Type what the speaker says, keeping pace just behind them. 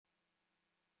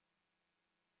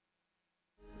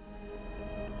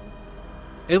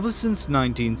Ever since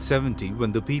 1970,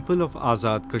 when the people of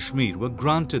Azad Kashmir were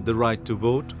granted the right to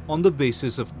vote on the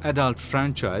basis of adult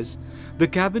franchise, the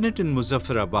cabinet in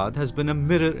Muzaffarabad has been a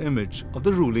mirror image of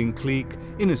the ruling clique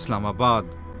in Islamabad.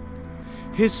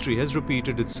 History has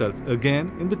repeated itself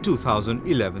again in the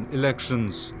 2011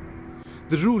 elections.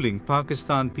 The ruling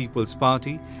Pakistan People's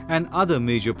Party and other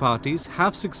major parties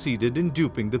have succeeded in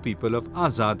duping the people of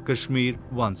Azad Kashmir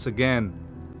once again.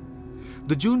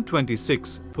 The June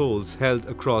 26 polls held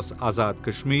across Azad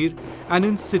Kashmir and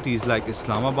in cities like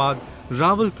Islamabad,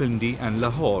 Rawalpindi and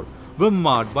Lahore were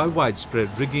marred by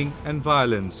widespread rigging and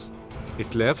violence.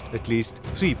 It left at least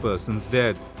 3 persons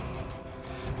dead.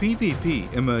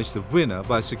 PPP emerged the winner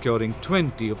by securing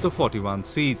 20 of the 41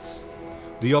 seats.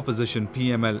 The Opposition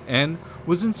PML-N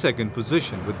was in second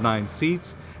position with 9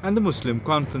 seats and the Muslim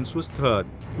Conference was third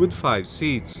with 5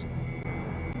 seats.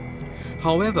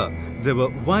 However, there were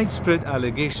widespread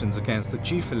allegations against the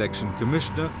Chief Election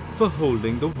Commissioner for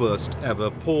holding the worst ever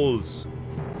polls.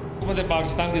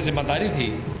 Pakistan की जिम्मेदारी थी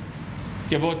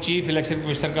कि वो chief election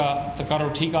commissioner का तकारो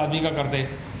ठीक आदमी का कर दे,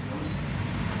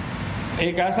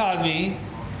 एक ऐसा आदमी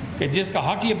कि जिसका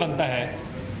हक ये बनता है,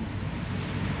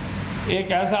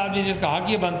 एक ऐसा आदमी जिसका हक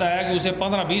ये बनता है कि उसे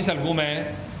 15-20 हल्कों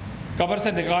में कब्र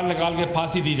से निकाल के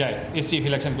फांसी दी जाए। इस चीफ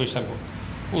इलेक्शन कमिश्नर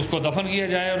को उसको दफन किया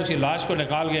जाए और उसकी लाश को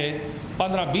निकाल के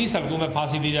 15-20 हल्कों में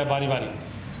फांसी दी जाए बारी बारी,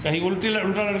 कहीं उल्टा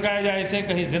लटकाया जाए इसे,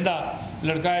 कहीं जिंदा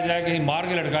लटकाया जाए, कहीं मार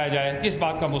के लटकाया जाए। किस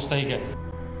बात का मुस्तहिक है?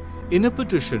 In a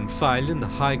petition filed in the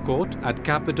High Court at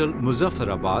capital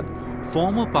Muzaffarabad,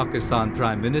 former Pakistan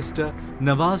Prime Minister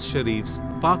Nawaz Sharif's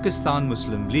Pakistan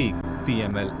Muslim League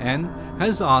PML-N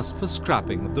has asked for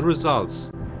scrapping of the results.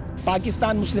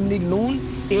 Pakistan Muslim league नून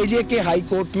एजे के हाई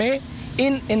कोर्ट में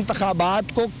इन इंतखाबात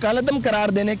को कलअदम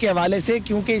करार देने के हवाले से,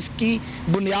 क्योंकि इसकी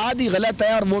बुनियाद ही गलत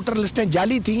है और वोटर लिस्टें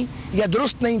जाली थी या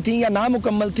दुरुस्त नहीं थी या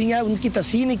नामुकम्मल थी या उनकी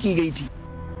तस्हीह नहीं की गई थी.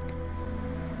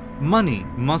 Money,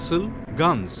 muscle,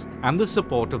 guns and the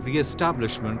support of the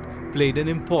establishment played an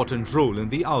important role in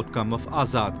the outcome of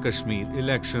Azad Kashmir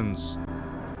elections.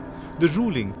 The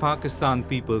ruling Pakistan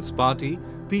People's Party,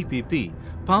 PPP,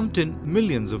 pumped in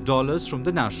millions of dollars from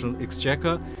the national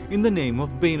exchequer in the name of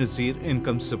Benazir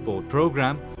Income Support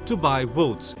Program to buy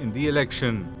votes in the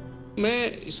election.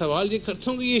 मैं सवाल ये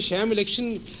करता हूँ कि ये sham election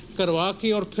करवा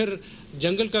के और फिर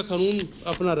जंगल का कानून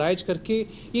अपना राइज करके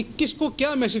ये किसको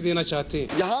क्या मैसेज देना चाहते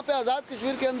हैं? यहाँ पे आज़ाद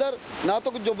कश्मीर के अंदर ना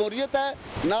तो कुछ जमहूरियत है,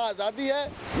 ना आज़ादी है,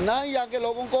 ना ही यहाँ के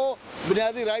लोगों को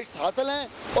बुनियादी राइट्स हासिल हैं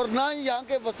और ना ही यहाँ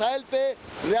के वसाइल पे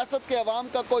रियासत के अवाम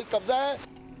का कोई कब्जा है.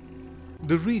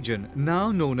 The region,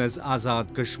 now known as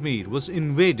Azad Kashmir, was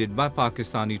invaded by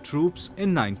Pakistani troops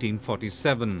in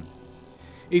 1947.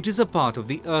 It is a part of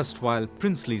the erstwhile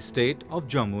princely state of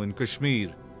Jammu and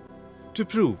Kashmir. To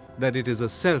prove that it is a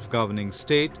self-governing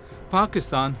state,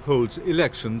 Pakistan holds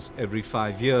elections every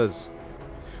 5 years.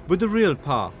 But the real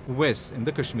power rests in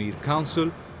the Kashmir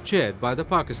Council, chaired by the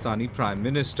Pakistani Prime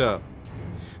Minister.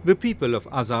 The people of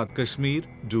Azad Kashmir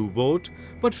do vote,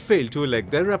 but fail to elect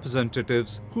their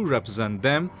representatives who represent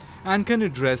them and can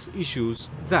address issues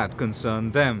that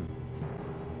concern them.